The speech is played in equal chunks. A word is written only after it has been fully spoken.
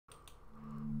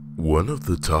One of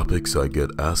the topics I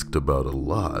get asked about a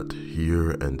lot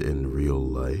here and in real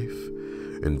life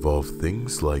involve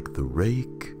things like the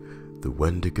rake, the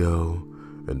Wendigo,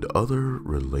 and other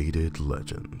related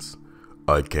legends.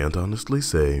 I can't honestly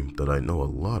say that I know a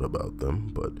lot about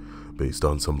them, but based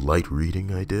on some light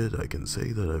reading I did, I can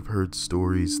say that I've heard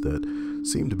stories that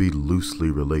seem to be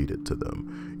loosely related to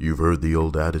them. You've heard the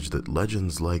old adage that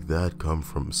legends like that come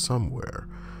from somewhere,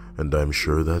 and I'm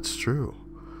sure that's true.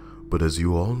 But as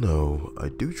you all know, I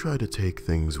do try to take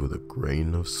things with a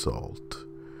grain of salt.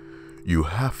 You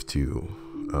have to,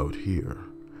 out here.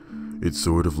 It's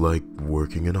sort of like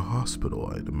working in a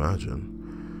hospital, I'd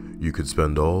imagine. You could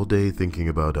spend all day thinking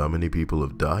about how many people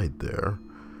have died there,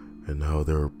 and how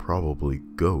there are probably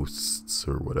ghosts,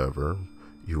 or whatever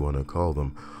you want to call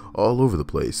them, all over the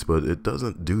place, but it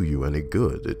doesn't do you any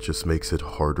good. It just makes it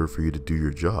harder for you to do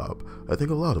your job. I think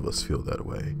a lot of us feel that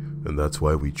way, and that's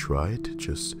why we try to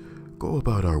just go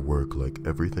about our work like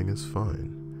everything is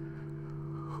fine.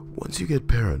 Once you get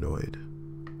paranoid,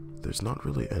 there's not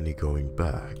really any going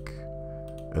back,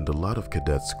 and a lot of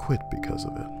cadets quit because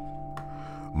of it.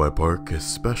 My park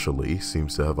especially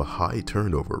seems to have a high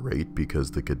turnover rate because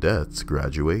the cadets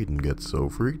graduate and get so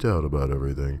freaked out about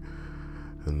everything,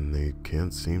 and they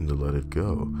can't seem to let it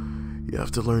go. You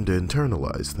have to learn to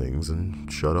internalize things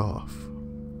and shut off.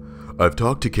 I've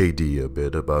talked to KD a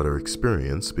bit about her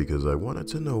experience because I wanted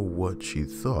to know what she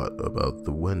thought about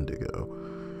the Wendigo.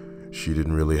 She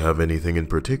didn't really have anything in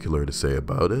particular to say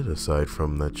about it, aside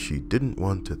from that she didn't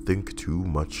want to think too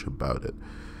much about it.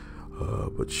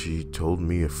 But she told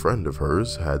me a friend of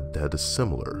hers had had a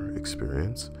similar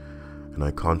experience, and I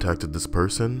contacted this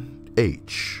person,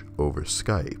 H, over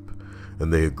Skype,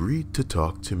 and they agreed to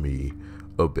talk to me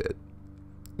a bit.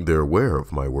 They're aware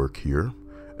of my work here,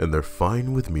 and they're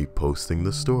fine with me posting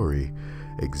the story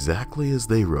exactly as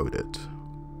they wrote it.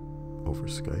 Over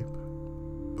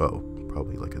Skype? Oh,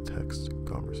 probably like a text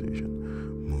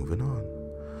conversation. Moving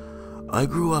on. I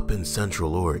grew up in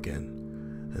Central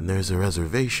Oregon, and there's a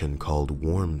reservation called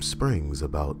Warm Springs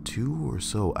about 2 or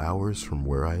so hours from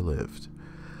where I lived.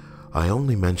 I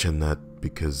only mention that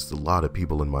because a lot of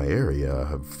people in my area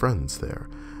have friends there,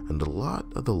 and a lot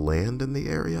of the land in the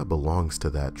area belongs to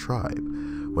that tribe.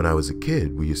 When I was a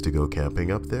kid, we used to go camping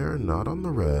up there, not on the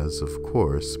res, of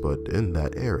course, but in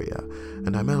that area,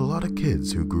 and I met a lot of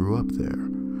kids who grew up there.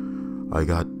 I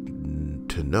got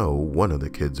to know one of the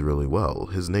kids really well.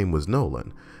 His name was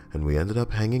Nolan, and we ended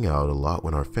up hanging out a lot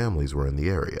when our families were in the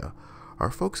area.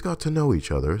 Our folks got to know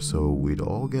each other, so we'd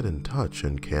all get in touch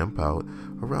and camp out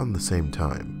around the same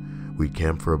time. We'd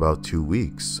camp for about 2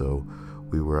 weeks, so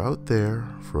we were out there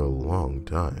for a long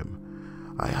time.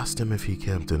 I asked him if he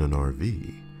camped in an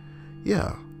RV.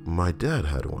 Yeah, my dad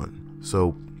had one,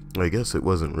 so I guess it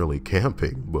wasn't really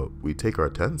camping, but we take our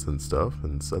tents and stuff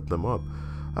and set them up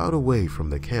out away from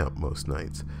the camp most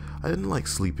nights. I didn't like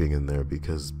sleeping in there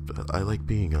because I like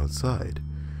being outside.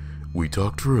 We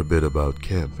talked for a bit about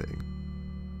camping.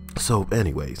 So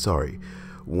anyway, sorry.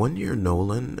 One year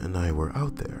Nolan and I were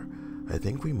out there. I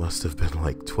think we must have been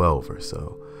like 12 or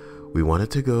so. We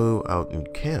wanted to go out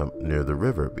and camp near the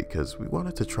river because we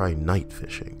wanted to try night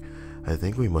fishing. I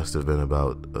think we must have been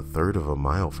about a third of a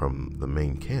mile from the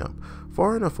main camp,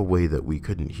 far enough away that we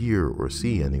couldn't hear or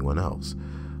see anyone else.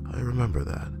 I remember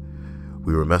that.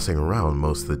 We were messing around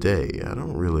most of the day. I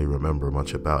don't really remember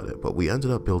much about it, but we ended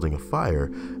up building a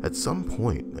fire at some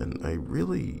point, and I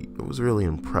was really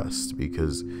impressed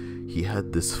because he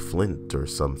had this flint or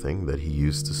something that he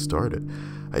used to start it.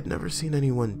 I'd never seen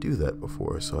anyone do that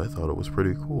before, so I thought it was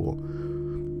pretty cool.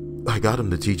 I got him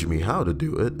to teach me how to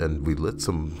do it, and we lit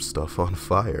some stuff on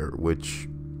fire, which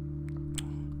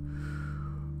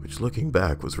looking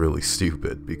back was really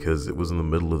stupid because it was in the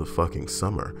middle of the fucking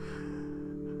summer.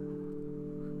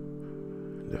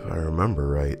 And if I remember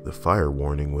right, the fire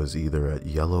warning was either at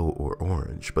yellow or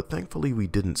orange, but thankfully we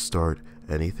didn't start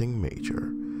anything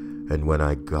major. And when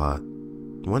it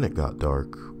got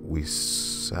dark, we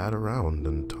sat around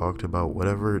and talked about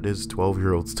whatever it is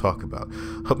 12-year-olds talk about.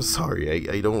 I'm sorry,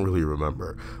 I don't really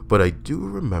remember. But I do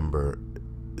remember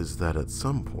is that at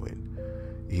some point,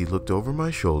 he looked over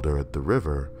my shoulder at the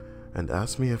river and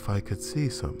asked me if I could see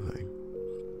something.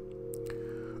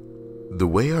 The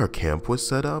way our camp was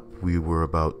set up, we were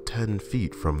about 10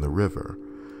 feet from the river,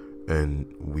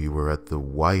 and we were at the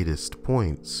widest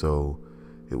point, so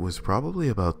it was probably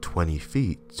about 20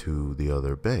 feet to the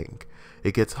other bank.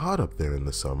 It gets hot up there in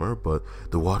the summer, but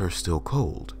the water's still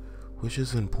cold, which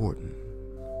is important.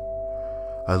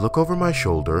 I look over my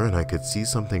shoulder and I could see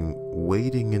something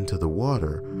wading into the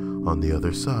water on the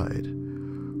other side.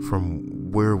 From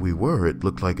where we were, it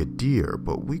looked like a deer,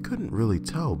 but we couldn't really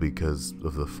tell because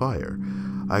of the fire.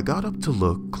 I got up to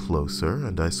look closer,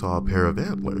 and I saw a pair of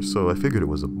antlers, so I figured it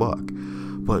was a buck.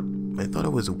 But I thought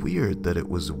it was weird that it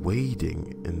was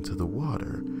wading into the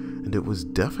water, and it was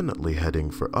definitely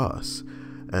heading for us.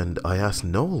 And I asked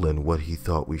Nolan what he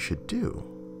thought we should do.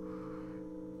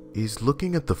 He's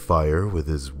looking at the fire with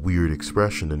his weird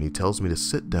expression, and he tells me to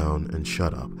sit down and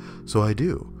shut up. So I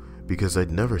do, because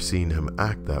I'd never seen him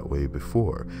act that way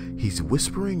before. He's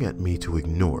whispering at me to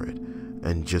ignore it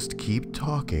and just keep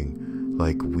talking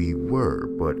like we were,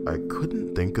 but I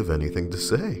couldn't think of anything to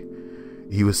say.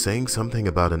 He was saying something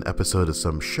about an episode of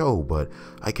some show, but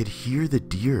I could hear the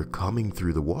deer coming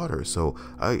through the water, so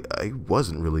I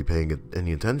wasn't really paying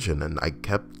any attention, and I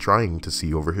kept trying to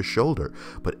see over his shoulder.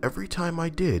 But every time I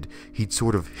did, he'd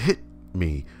sort of hit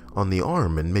me on the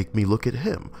arm and make me look at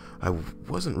him. I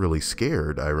wasn't really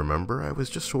scared, I remember. I was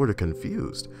just sort of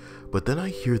confused. But then I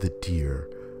hear the deer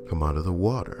come out of the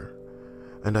water,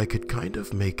 and I could kind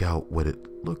of make out what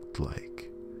it looked like.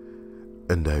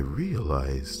 And I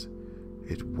realized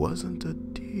it wasn't a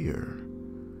deer,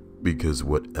 because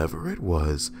whatever it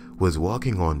was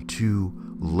walking on two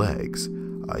legs.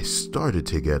 I started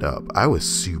to get up. I was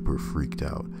super freaked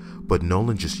out, but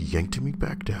Nolan just yanked me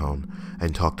back down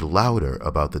and talked louder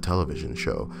about the television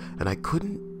show, and I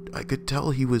could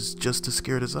tell he was just as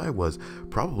scared as I was,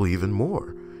 probably even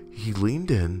more. He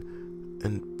leaned in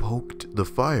and poked the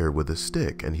fire with a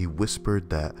stick, and he whispered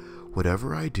that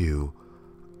whatever I do,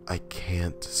 I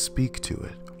can't speak to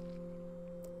it.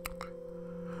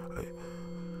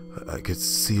 I could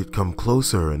see it come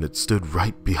closer, and it stood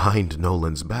right behind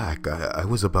Nolan's back. I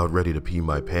was about ready to pee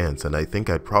my pants, and I think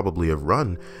I'd probably have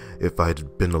run if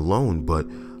I'd been alone, but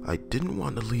I didn't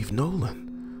want to leave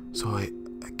Nolan. So I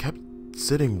kept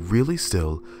sitting really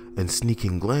still and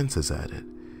sneaking glances at it.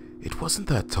 It wasn't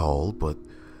that tall, but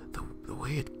the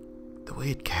way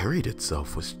it carried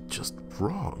itself was just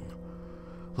wrong.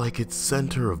 Like its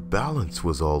center of balance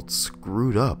was all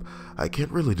screwed up. I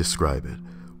can't really describe it,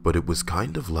 but it was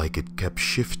kind of like it kept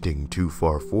shifting too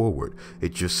far forward.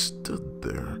 It just stood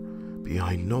there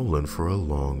behind Nolan for a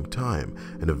long time,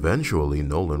 and eventually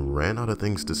Nolan ran out of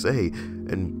things to say,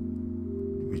 and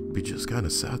we just kind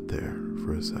of sat there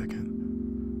for a second.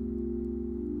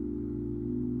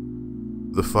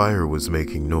 The fire was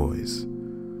making noise,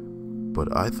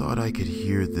 but I thought I could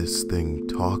hear this thing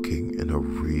talking in a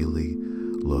really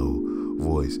low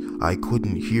voice. I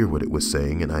couldn't hear what it was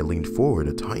saying, and I leaned forward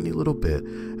a tiny little bit,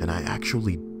 and I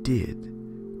actually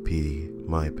did pee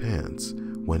my pants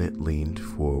when it leaned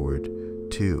forward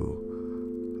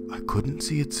too. I couldn't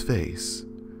see its face,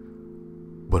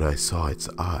 but I saw its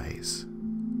eyes.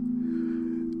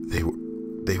 They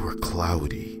were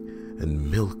cloudy and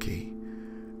milky.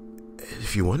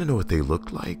 If you want to know what they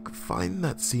looked like, find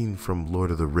that scene from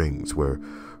Lord of the Rings where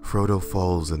Frodo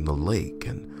falls in the lake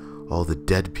and all the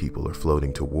dead people are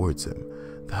floating towards him.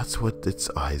 That's what its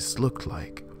eyes looked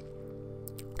like.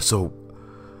 So,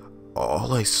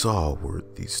 all I saw were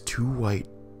these two white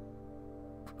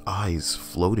eyes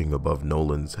floating above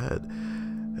Nolan's head,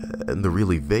 and the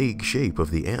really vague shape of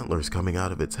the antlers coming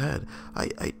out of its head.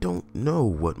 I don't know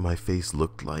what my face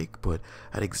looked like, but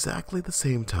at exactly the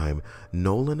same time,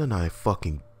 Nolan and I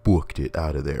fucking booked it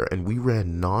out of there, and we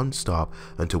ran non-stop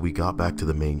until we got back to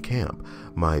the main camp.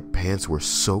 My pants were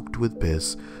soaked with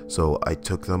piss, so I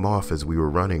took them off as we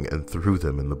were running and threw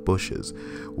them in the bushes.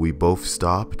 We both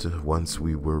stopped once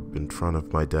we were in front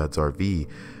of my dad's RV,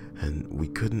 and we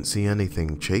couldn't see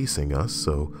anything chasing us,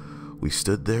 so we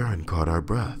stood there and caught our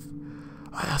breath.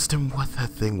 I asked him what that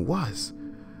thing was,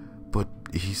 but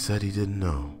he said he didn't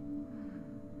know.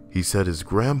 He said his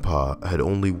grandpa had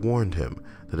only warned him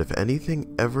that if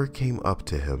anything ever came up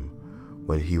to him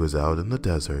when he was out in the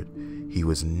desert, he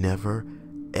was never,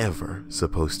 ever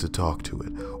supposed to talk to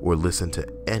it or listen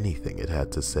to anything it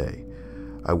had to say.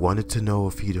 I wanted to know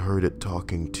if he'd heard it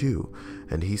talking too,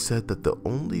 and he said that the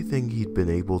only thing he'd been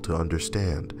able to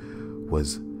understand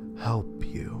was "help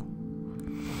you."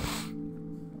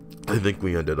 I think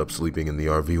we ended up sleeping in the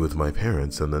RV with my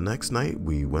parents, and the next night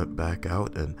we went back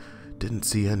out and didn't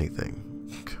see anything.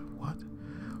 What?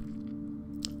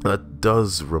 That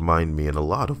does remind me in a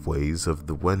lot of ways of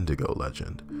the Wendigo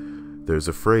legend. There's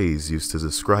a phrase used to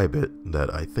describe it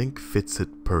that I think fits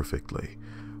it perfectly,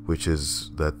 which is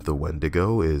that the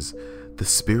Wendigo is the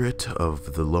spirit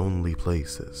of the lonely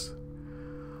places.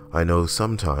 I know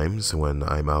sometimes when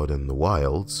I'm out in the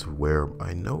wilds, where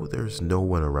I know there's no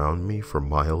one around me for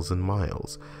miles and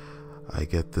miles, I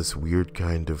get this weird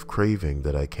kind of craving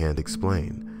that I can't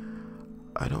explain.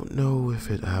 I don't know if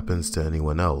it happens to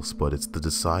anyone else, but it's the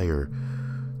desire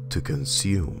to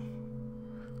consume.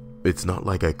 It's not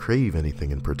like I crave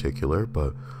anything in particular,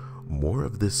 but more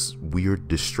of this weird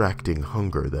distracting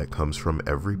hunger that comes from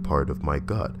every part of my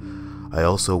gut. I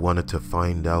also wanted to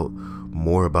find out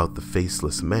more about the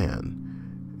faceless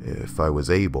man, if I was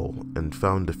able, and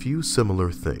found a few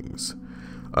similar things.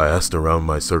 I asked around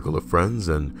my circle of friends,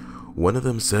 and one of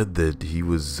them said that he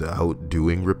was out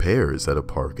doing repairs at a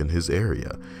park in his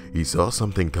area. He saw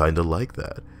something kinda like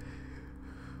that.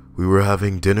 We were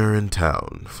having dinner in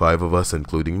town, 5 of us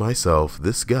including myself.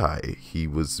 This guy, he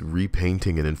was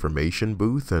repainting an information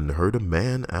booth and heard a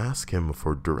man ask him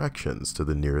for directions to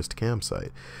the nearest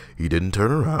campsite. He didn't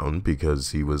turn around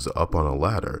because he was up on a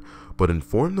ladder, but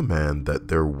informed the man that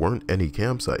there weren't any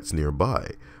campsites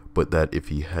nearby, but that if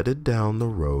he headed down the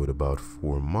road about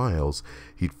 4 miles,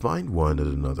 he'd find one at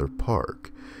another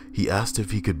park. He asked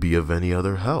if he could be of any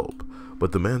other help,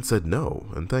 but the man said no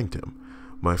and thanked him.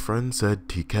 My friend said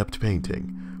he kept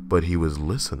painting, but he was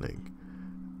listening,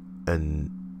 and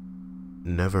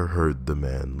never heard the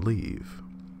man leave.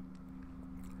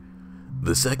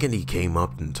 The second he came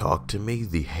up and talked to me,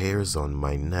 the hairs on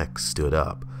my neck stood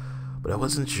up, but I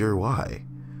wasn't sure why.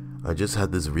 I just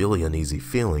had this really uneasy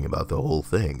feeling about the whole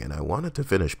thing, and I wanted to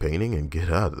finish painting and get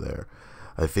out of there.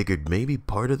 I figured maybe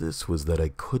part of this was that I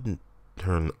couldn't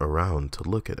turn around to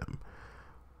look at him,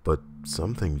 but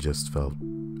something just felt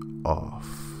off.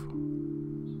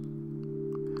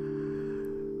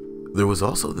 There was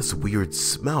also this weird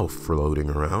smell floating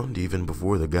around even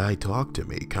before the guy talked to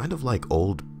me, kind of like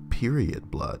old period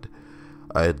blood.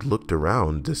 I had looked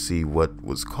around to see what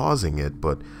was causing it,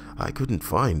 but I couldn't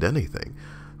find anything.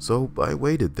 So I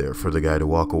waited there for the guy to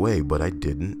walk away, but I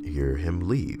didn't hear him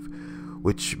leave,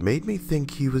 which made me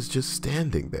think he was just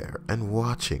standing there and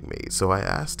watching me. So I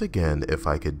asked again if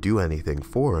I could do anything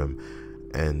for him,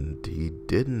 and he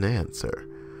didn't answer.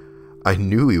 I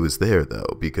knew he was there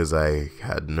though, because I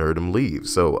hadn't heard him leave,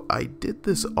 so I did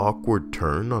this awkward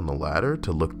turn on the ladder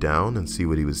to look down and see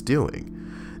what he was doing.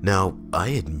 Now, I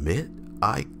admit,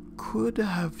 I could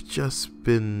have just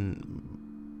been,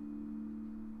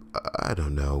 I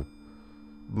don't know,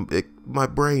 my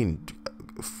brain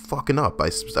fucking up. I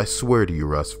swear to you,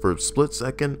 Russ, for a split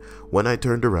second, when I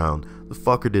turned around, the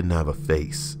fucker didn't have a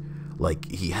face.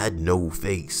 Like, he had no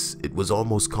face. It was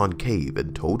almost concave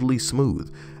and totally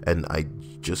smooth, and I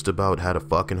just about had a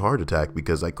fucking heart attack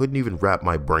because I couldn't even wrap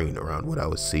my brain around what I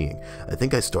was seeing. I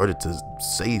think I started to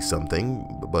say something,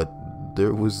 but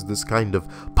there was this kind of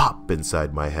pop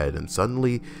inside my head, and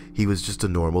suddenly he was just a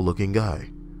normal looking guy.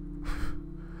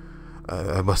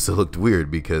 I must have looked weird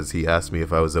because he asked me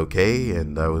if I was okay,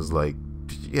 and I was like,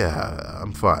 yeah,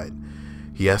 I'm fine.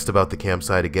 He asked about the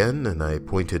campsite again, and I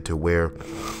pointed to where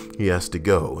he has to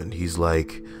go, and he's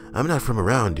like, I'm not from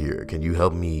around here, can you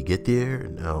help me get there?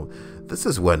 Now, this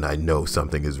is when I know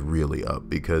something is really up,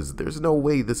 because there's no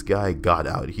way this guy got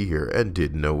out here and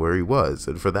didn't know where he was,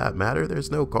 and for that matter,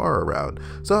 there's no car around,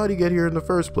 so how'd he get here in the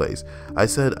first place? I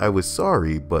said I was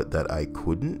sorry, but that I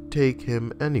couldn't take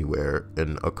him anywhere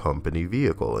in a company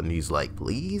vehicle, and he's like,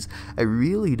 please, I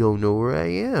really don't know where I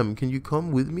am, can you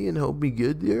come with me and help me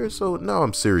get there? So now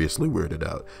I'm seriously weirded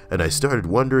out, and I started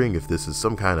wondering if this is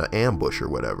some kind of ambush or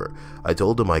whatever. I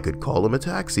told him I could call him a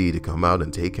taxi to come out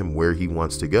and take him where he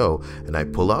wants to go, and I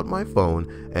pull out my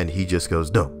phone, and he just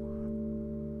goes, no,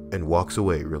 and walks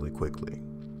away really quickly.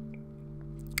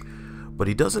 But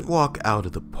he doesn't walk out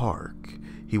of the park.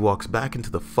 He walks back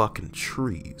into the fucking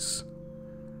trees.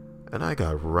 And I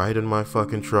got right in my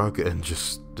fucking truck and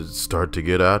just start to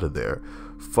get out of there.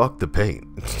 Fuck the paint.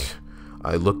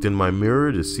 I looked in my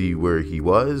mirror to see where he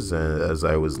was as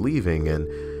I was leaving, and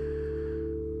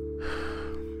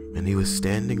he was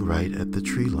standing right at the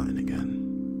tree line again.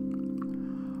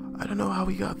 I don't know how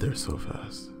he got there so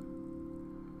fast.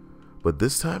 But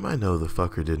this time I know the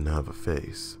fucker didn't have a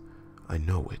face. I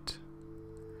know it.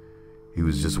 He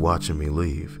was just watching me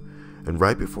leave, and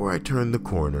right before I turned the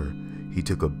corner, he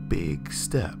took a big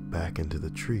step back into the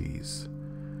trees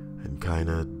and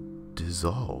kinda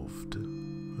dissolved,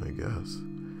 I guess.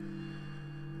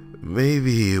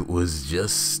 Maybe it was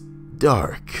just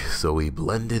dark, so he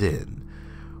blended in,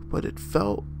 but it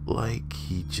felt like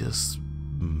he just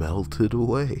melted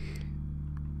away.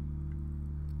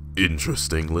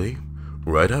 Interestingly,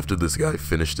 right after this guy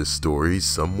finished his story,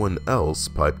 someone else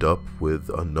piped up with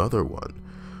another one,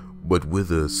 but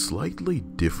with a slightly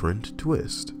different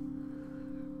twist.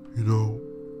 You know,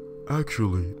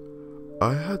 actually,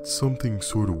 I had something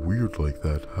sort of weird like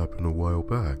that happen a while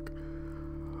back.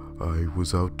 I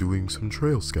was out doing some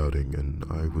trail scouting, and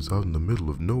I was out in the middle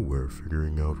of nowhere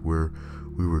figuring out where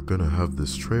we were gonna have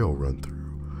this trail run through.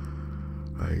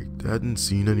 I hadn't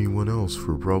seen anyone else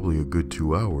for probably a good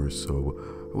 2 hours, so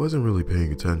I wasn't really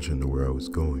paying attention to where I was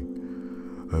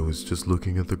going. I was just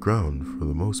looking at the ground for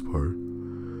the most part.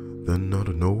 Then out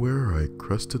of nowhere, I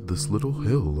crested this little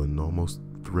hill and almost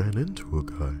ran into a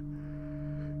guy.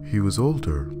 He was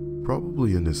older,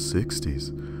 probably in his 60s,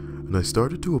 and I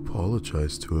started to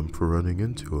apologize to him for running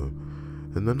into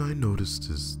him, and then I noticed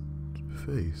his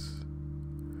face.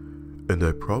 And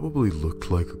I probably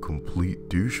looked like a complete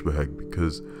douchebag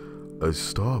because I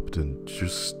stopped and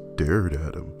just stared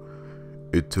at him.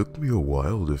 It took me a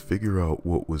while to figure out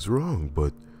what was wrong,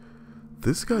 but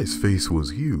this guy's face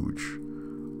was huge.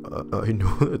 I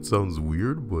know that sounds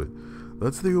weird, but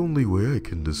that's the only way I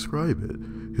can describe it.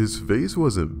 His face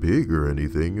wasn't big or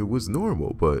anything, it was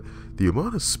normal, but the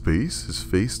amount of space his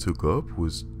face took up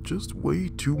was just way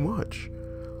too much.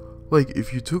 Like,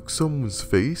 if you took someone's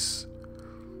face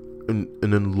and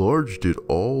enlarged it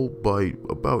all by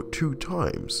about 2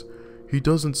 times, he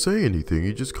doesn't say anything,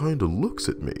 he just kinda looks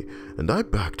at me, and I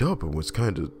backed up and was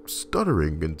kinda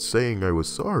stuttering and saying I was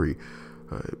sorry.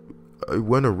 I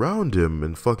went around him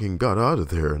and fucking got out of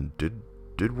there and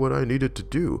did what I needed to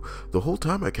do. The whole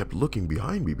time I kept looking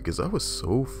behind me because I was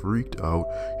so freaked out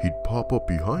he'd pop up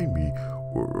behind me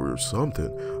or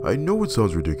something. I know it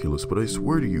sounds ridiculous, but I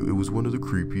swear to you, it was one of the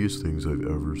creepiest things I've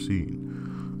ever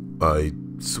seen. I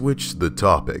switched the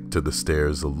topic to the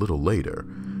stairs a little later,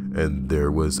 and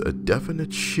there was a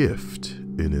definite shift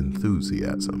in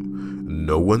enthusiasm.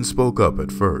 No one spoke up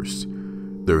at first.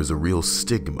 There is a real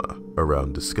stigma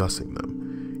around discussing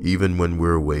them, even when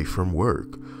we're away from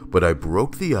work, but I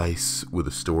broke the ice with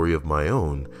a story of my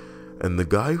own, and the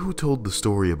guy who told the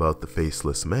story about the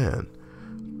faceless man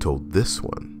told this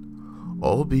one,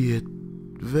 albeit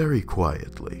very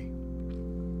quietly.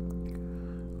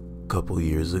 A couple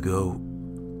years ago,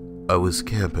 I was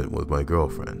camping with my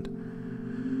girlfriend,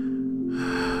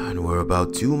 and we're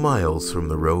about 2 miles from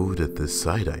the road at this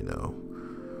site I know.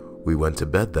 We went to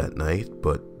bed that night,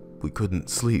 but we couldn't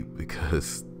sleep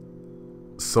because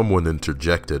someone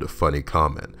interjected a funny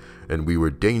comment, and we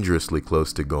were dangerously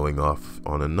close to going off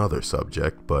on another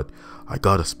subject, but I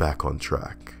got us back on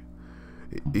track.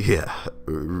 Yeah,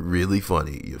 really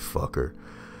funny, you fucker.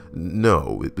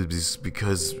 No, it was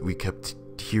because we kept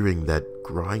hearing that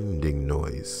grinding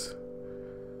noise.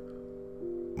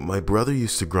 My brother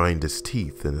used to grind his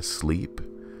teeth in his sleep,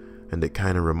 and it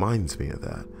kind of reminds me of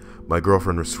that. My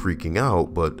girlfriend was freaking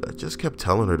out, but I just kept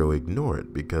telling her to ignore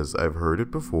it because I've heard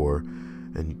it before,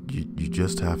 and you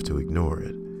just have to ignore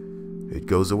it. It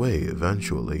goes away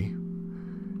eventually.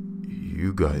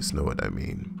 You guys know what I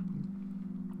mean.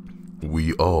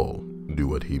 We all knew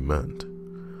what he meant.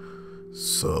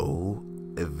 So,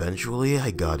 eventually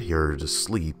I got her to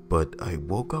sleep, but I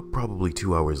woke up probably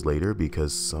 2 hours later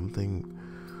because something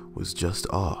was just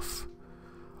off.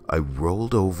 I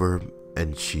rolled over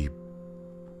and she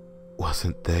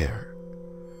wasn't there.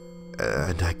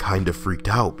 And I kind of freaked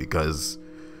out because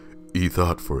he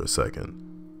thought for a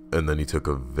second, and then he took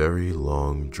a very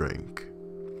long drink.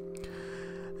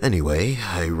 Anyway,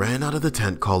 I ran out of the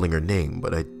tent calling her name,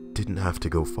 but I didn't have to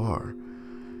go far.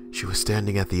 She was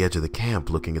standing at the edge of the camp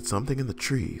looking at something in the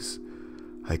trees.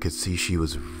 I could see she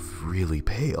was really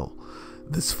pale.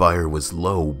 This fire was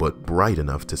low but bright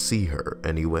enough to see her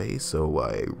anyway, so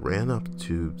I ran up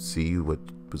to see what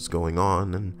was going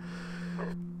on, and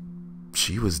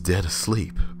she was dead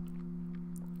asleep,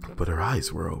 but her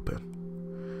eyes were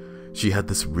open. She had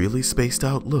this really spaced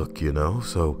out look, you know,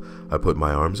 so I put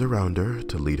my arms around her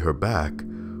to lead her back,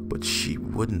 but she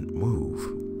wouldn't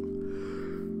move.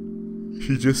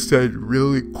 She just said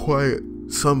really quiet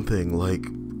something like,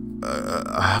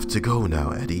 I have to go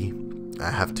now, Eddie. I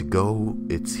have to go.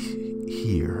 It's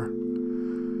here.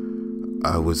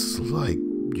 I was like,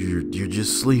 you're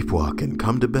just sleepwalking.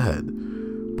 Come to bed.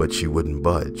 But she wouldn't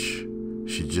budge.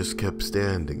 She just kept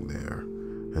standing there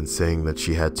and saying that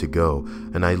she had to go,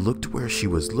 and I looked where she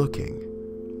was looking,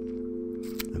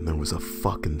 and there was a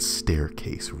fucking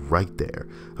staircase right there,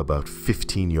 about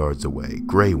 15 yards away,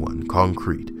 gray one,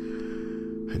 concrete,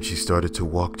 and she started to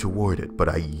walk toward it, but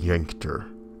I yanked her,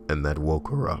 and that woke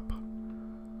her up.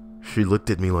 She looked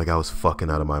at me like I was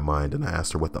fucking out of my mind, and I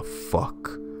asked her what the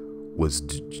fuck was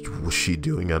she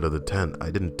doing out of the tent.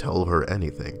 I didn't tell her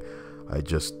anything. I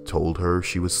just told her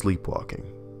she was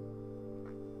sleepwalking.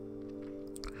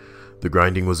 The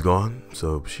grinding was gone,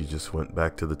 so she just went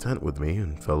back to the tent with me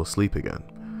and fell asleep again.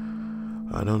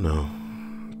 I don't know.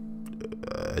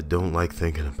 I don't like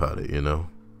thinking about it, you know?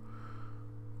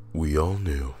 We all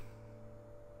knew.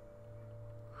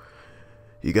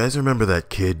 You guys remember that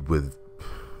kid with...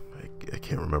 I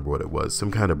can't remember what it was.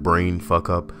 Some kind of brain fuck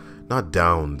up. Not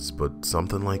Downs, but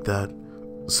something like that.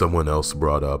 Someone else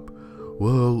brought up,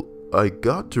 well, I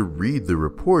got to read the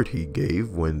report he gave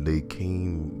when they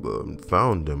came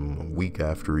found him a week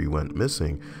after he went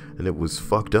missing, and it was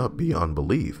fucked up beyond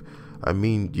belief. I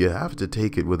mean, you have to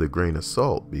take it with a grain of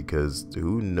salt, because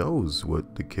who knows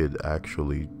what the kid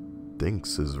actually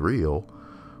thinks is real.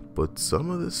 But some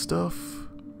of this stuff,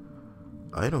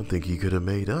 I don't think he could have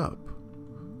made up.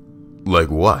 Like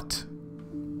what?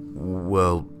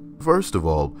 Well, first of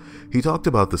all, he talked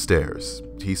about the stairs.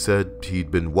 He said he'd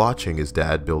been watching his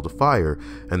dad build a fire,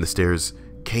 and the stairs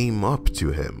came up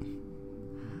to him.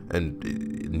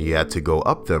 And he had to go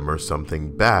up them or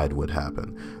something bad would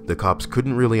happen. The cops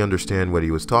couldn't really understand what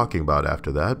he was talking about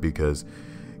after that, because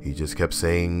he just kept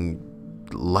saying,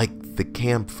 like the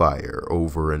campfire,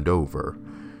 over and over.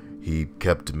 He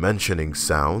kept mentioning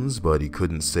sounds, but he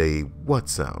couldn't say what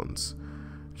sounds.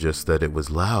 Just that it was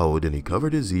loud, and he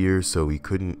covered his ears so he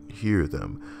couldn't hear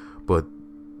them. But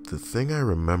the thing I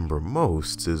remember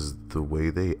most is the way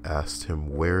they asked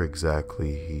him where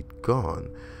exactly he'd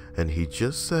gone, and he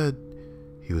just said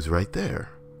he was right there.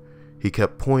 He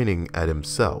kept pointing at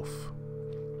himself.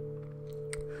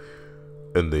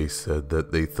 And they said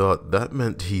that they thought that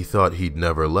meant he thought he'd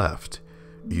never left.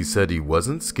 He said he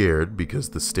wasn't scared because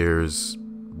the stairs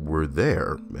were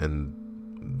there, and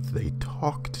they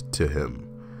talked to him.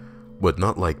 But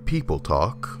not like people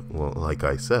talk, well, like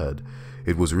I said.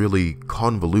 It was really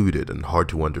convoluted and hard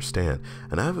to understand,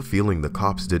 and I have a feeling the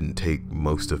cops didn't take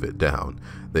most of it down.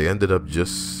 They ended up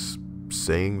just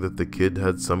saying that the kid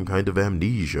had some kind of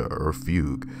amnesia or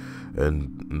fugue,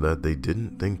 and that they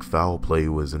didn't think foul play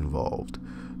was involved.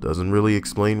 Doesn't really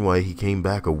explain why he came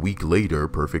back a week later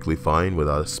perfectly fine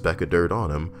without a speck of dirt on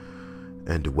him,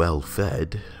 and well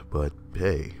fed, but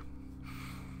hey,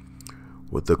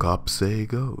 what the cops say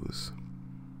goes.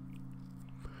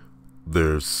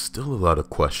 There's still a lot of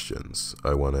questions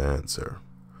I want to answer.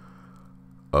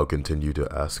 I'll continue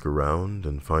to ask around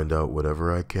and find out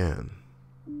whatever I can.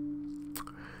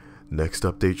 Next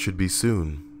update should be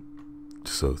soon,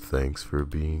 so thanks for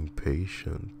being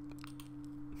patient.